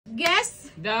Guess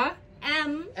the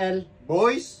M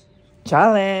Boys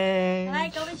Challenge! like,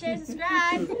 comment, share,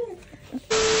 subscribe.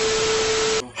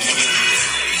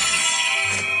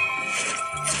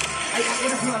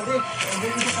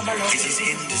 It is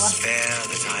in despair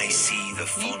that I see the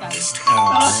fondest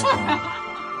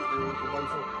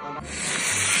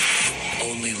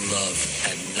Only love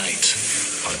and night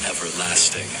are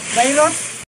everlasting.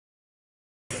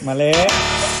 Mali!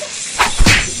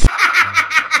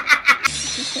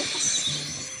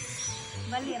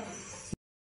 Balir.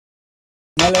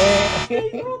 Mali!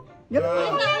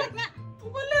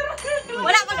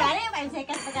 Wala pa gani, 5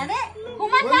 seconds pa gani.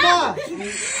 Human Wala! lang.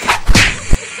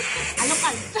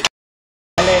 Alokal.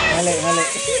 Mali!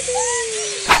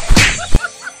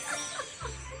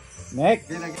 Next!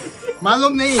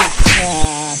 Malum na eh.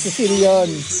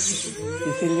 Sicilian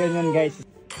yun guys.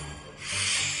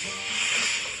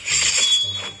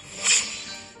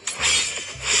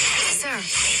 Sir,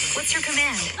 what's your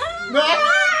command?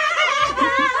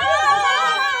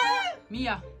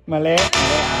 Mia. Mali!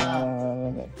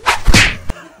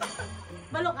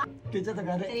 Balok. Kita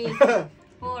tagare. 3,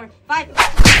 4, 5.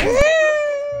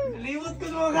 Limot ko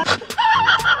mga.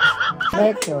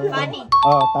 Next! Funny.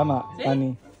 Oh, tama.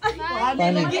 Funny.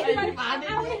 Funny.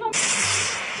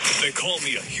 They call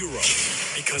me a hero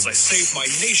because I saved my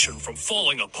nation from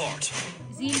falling apart.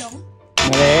 Zilong.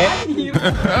 Mali!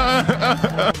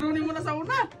 Runin mo na sa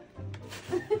una.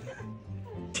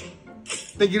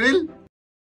 Tigiril.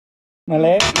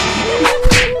 Mali!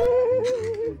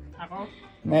 Ako.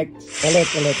 Next!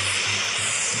 Ulit.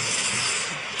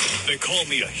 They call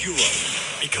me a hero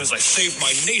because I saved my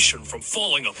nation from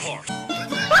falling apart.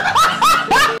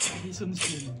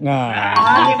 Nga!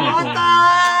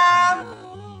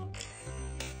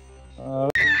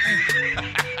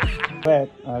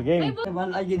 Wait, game.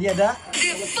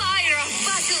 The fire of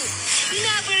battle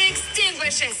never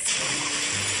extinguishes.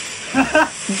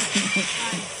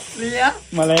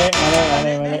 Mali. The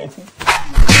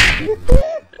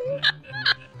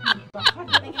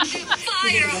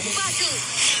fire of battle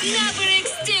never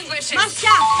extinguishes.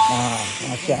 Masya.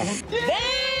 Masya.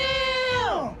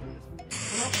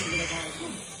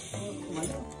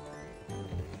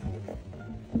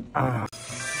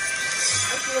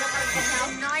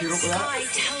 The night sky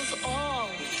tells all.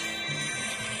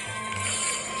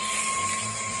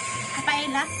 Kapain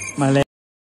na. Mali.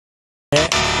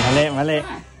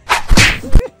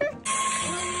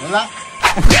 Wala.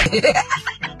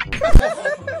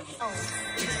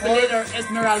 Later,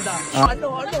 Esmeralda.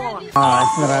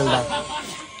 Esmeralda.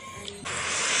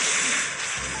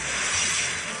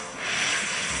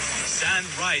 Sand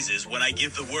rises when I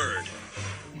give the word.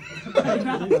 2,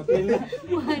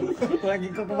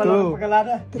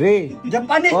 3,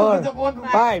 Japanese. 4,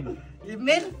 5.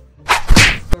 Email.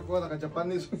 Ako na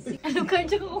ka-Japanese. Alokal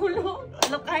siya ko ulo.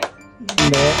 Alokal.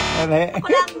 Hindi. Mali. Ako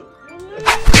lang.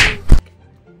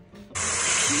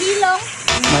 Zilong.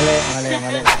 Mali.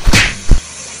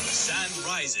 Sand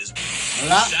rises.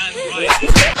 Wala. Sand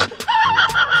rises.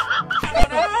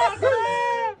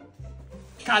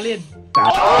 Khalid.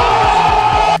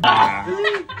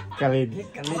 Khalid.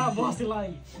 Boss sila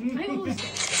eh.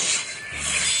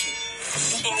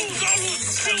 Bongaloo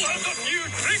still has a few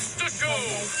tricks to show.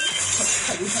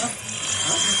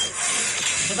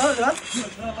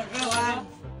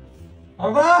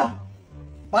 Aba!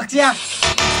 Paksya!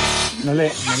 Mali.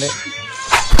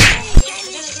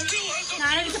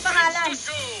 Narinig sa pangalan.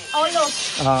 Olos.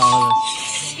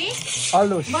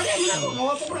 Alus.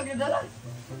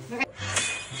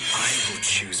 I will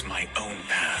choose my own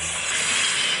path.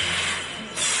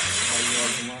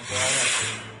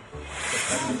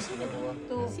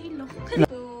 Silong.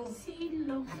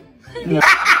 Silong.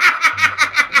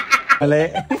 Mali.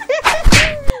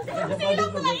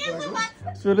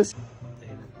 Sulus.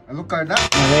 Ano karda?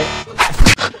 Mali.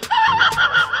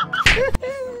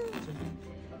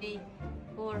 3,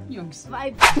 4, Yung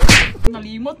 5.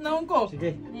 nalimot na ko.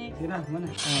 Sige. Next. Sina, mana?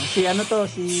 Si ano to?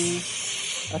 Si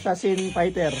Assassin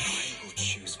Fighter.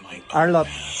 Choose my Arlot.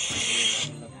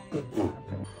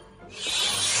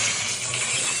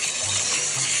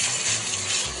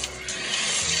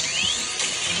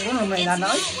 Ano may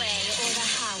nanaw? It's my way or the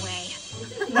highway.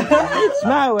 It's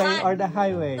my way or the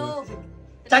highway. 2,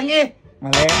 Changi!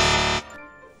 Mali.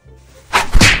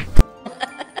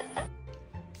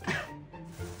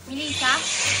 Melissa.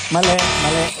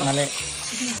 Mali.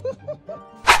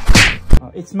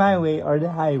 Oh, it's my way or the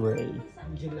highway.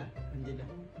 Angela.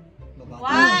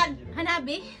 1.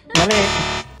 Hanabi. Mali.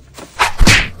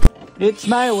 It's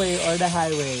my way or the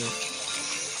highway.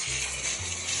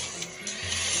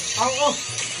 Oh!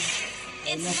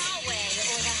 It's my way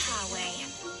or the highway.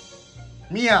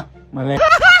 Mia. Mali.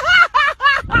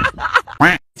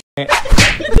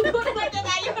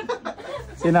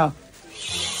 Sino?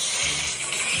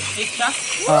 Iksa.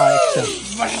 Iksa.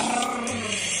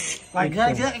 Wag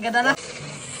na, kaganda na.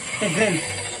 Tigren.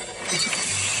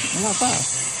 Wala pa.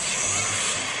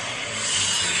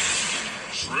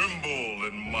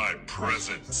 Tremble in my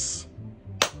presence.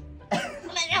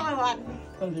 Wala niya mawan.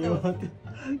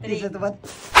 Isa tumat.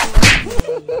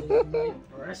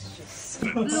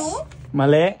 Blue?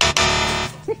 Mali.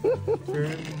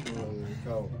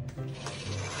 Ikaw.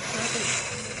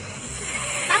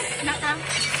 Tang? Nakang?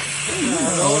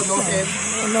 No him.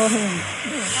 No him.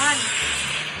 One.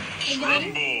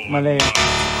 Tremble Mali. in my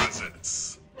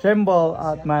presence. Tremble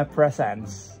at my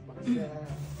presence.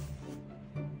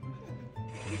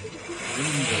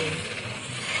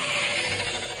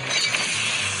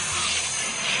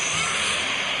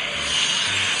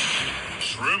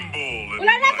 Tremble in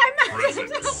Wala na, my karma.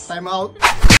 presence. Time out.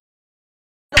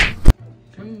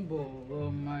 Tremble,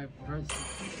 oh my presence.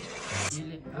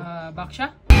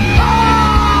 Baksha?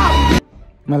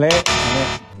 Mali. Mali.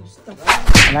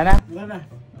 Wala na? Wala na.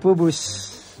 Pubus.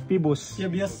 Pibus.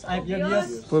 Pubius. Ay, Pubius.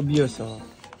 Pubius. Oh.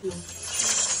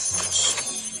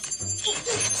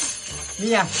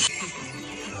 Mia.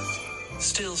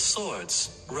 Still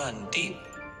swords run deep.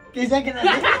 Kisa ka na.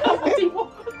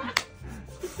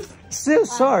 Still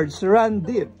swords run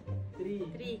deep.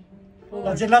 3.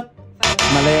 Lancelot.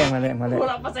 Mali. Mali. Mali.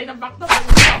 Wala pa sa'yo ng back to.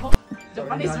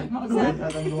 Japanese may mga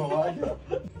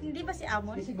Hindi ba si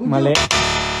Amon? Mali.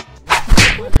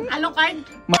 Alucard?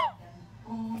 Mali.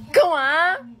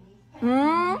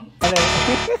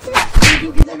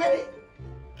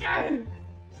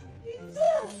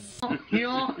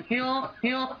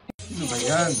 Ano ba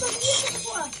yan?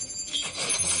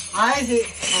 Ay, si...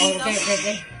 Oh,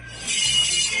 okay.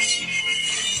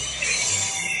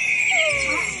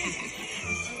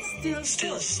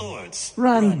 Still swords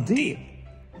Run deep.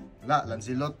 Wala,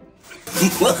 Lancelot.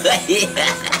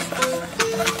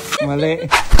 Mali.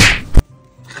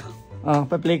 Oh,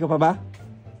 pa-play ko pa ba?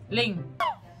 Ling.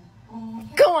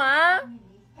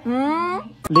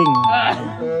 Ling.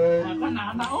 Ako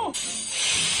na oh.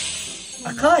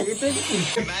 Akay, ito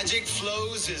yun. Magic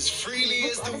flows as freely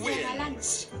as the wind.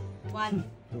 1.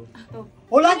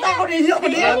 Wala tayo ninyo.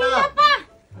 Wala pa.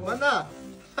 Wala.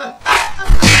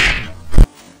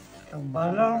 Ang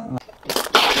balang.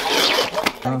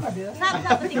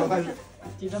 Sabi tingin.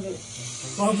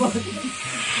 Baba.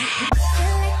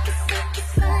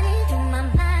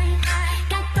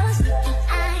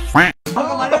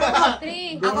 Baka malo ka.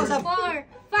 3, Ako sa... 4,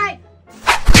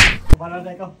 5. Bala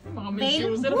na ikaw. Mga Fail?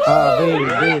 user. Bail.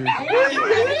 Bail.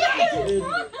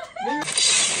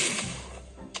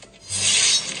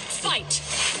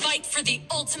 Fight for the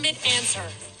ultimate answer.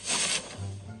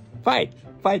 Fight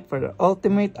for the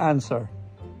ultimate answer.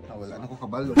 Ah, wala na ko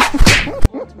kabalo.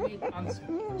 Ultimate answer.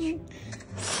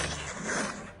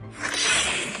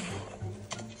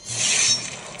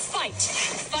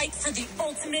 Fight for the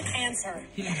ultimate answer.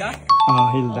 Hilda?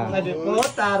 Hilda.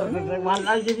 Nadiputar.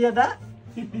 Nagmalan siya da.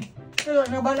 Pero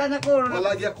nabala na ko.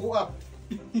 Wala diya kuha.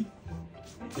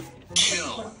 Kill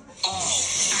all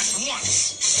at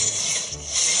once.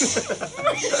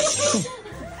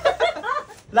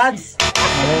 Lance.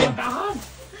 Mali.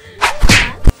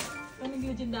 Anong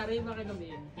legendary? Bakit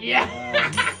gabihin?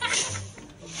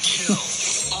 Kill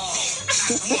all at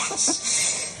once.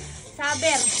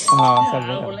 Saber.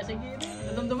 Sabi. Wala siya gini.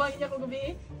 Nadamdaman niya ako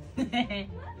gabihin.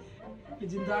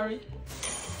 Legendary.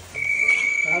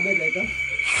 Sabi na ito.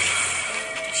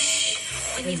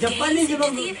 Japanese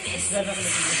yung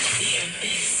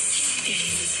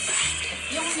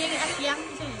Yung Ying at Yang.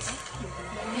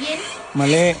 Yin?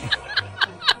 Mali.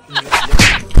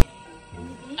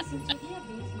 Si Julia,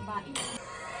 base babae.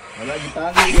 Wala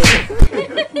gitangi.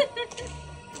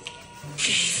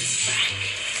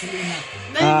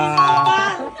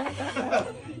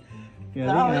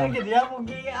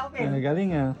 Galing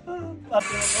galing ah.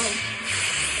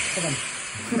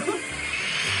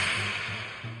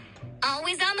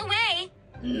 Always on the way.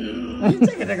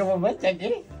 Kita ka mabaca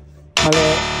eh.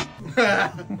 Mali.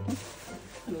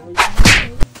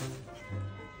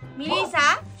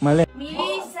 Melissa? Mali.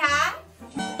 Melissa?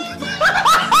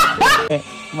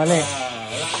 Mali.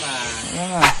 Wala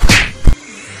na.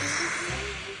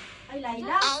 Ay,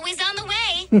 Laila? Always on the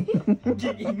way.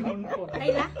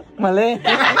 Laila? Mali.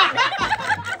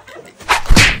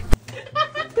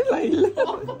 Laila.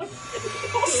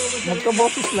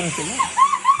 Magkaboses lang sila.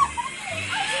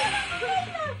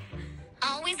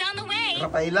 Always on the way.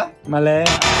 Rafaela? Mali.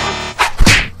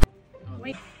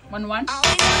 1-1? Always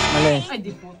on the Mali. Ay,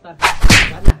 di puta.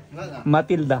 Wala.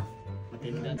 Matilda.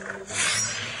 Matilda.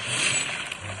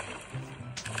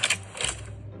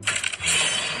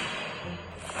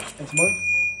 Xbox?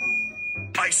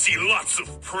 I see lots of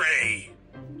prey.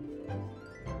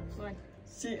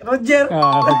 Si Roger.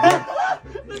 Roger.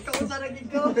 Kausa na gid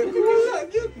ko. Wala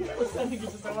gyud. Kausa na gid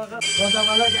sa wakas. Basta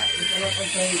pala ka. Wala pa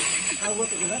kay. Awot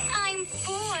ko. I'm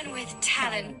born with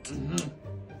talent.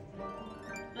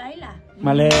 Laila.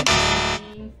 Mali.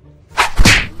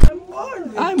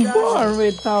 I'm born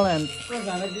with talent.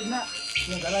 Wala gid na.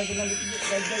 Wala gid na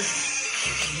guys.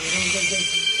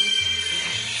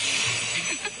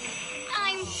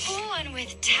 I'm born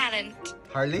with talent.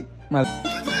 Harley? Mali.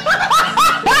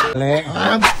 Mali.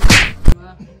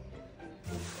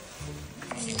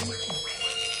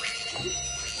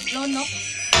 Lonok.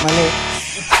 Mali.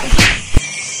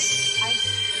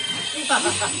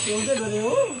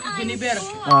 Giniber. Giniber.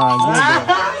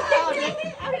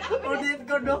 Udit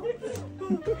ko do.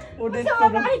 Udit ko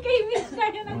Sama do. kayo kay Miss na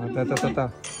yun.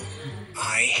 Ito.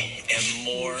 I am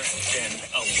more than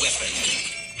a weapon.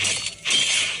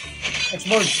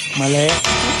 Xbox. Mali.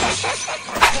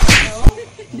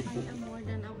 More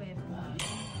than a weapon.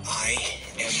 I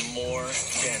am more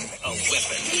than a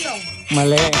weapon.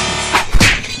 Mali.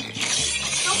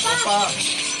 Pa.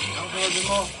 Ang tawag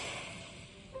mo.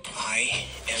 I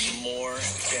am more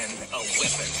than a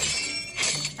weapon.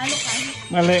 Ano ka?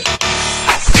 Mali.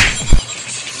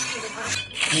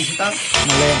 Minta.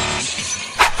 Mali.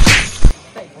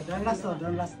 Don last to,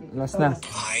 don last. Last na.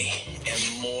 I am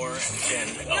more than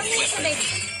a weapon.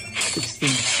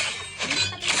 16.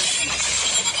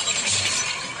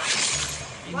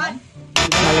 What?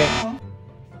 Mali.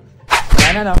 Wala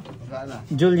na, no? Wala na.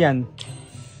 Julian.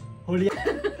 Huli.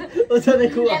 Usa na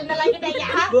ko. Yan na lang kita ya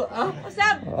ha?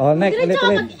 Usap. Oh, next. Diretso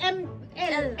Ulit.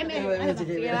 mag-ML. ML.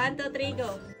 Sige. 1, 2, 3, go.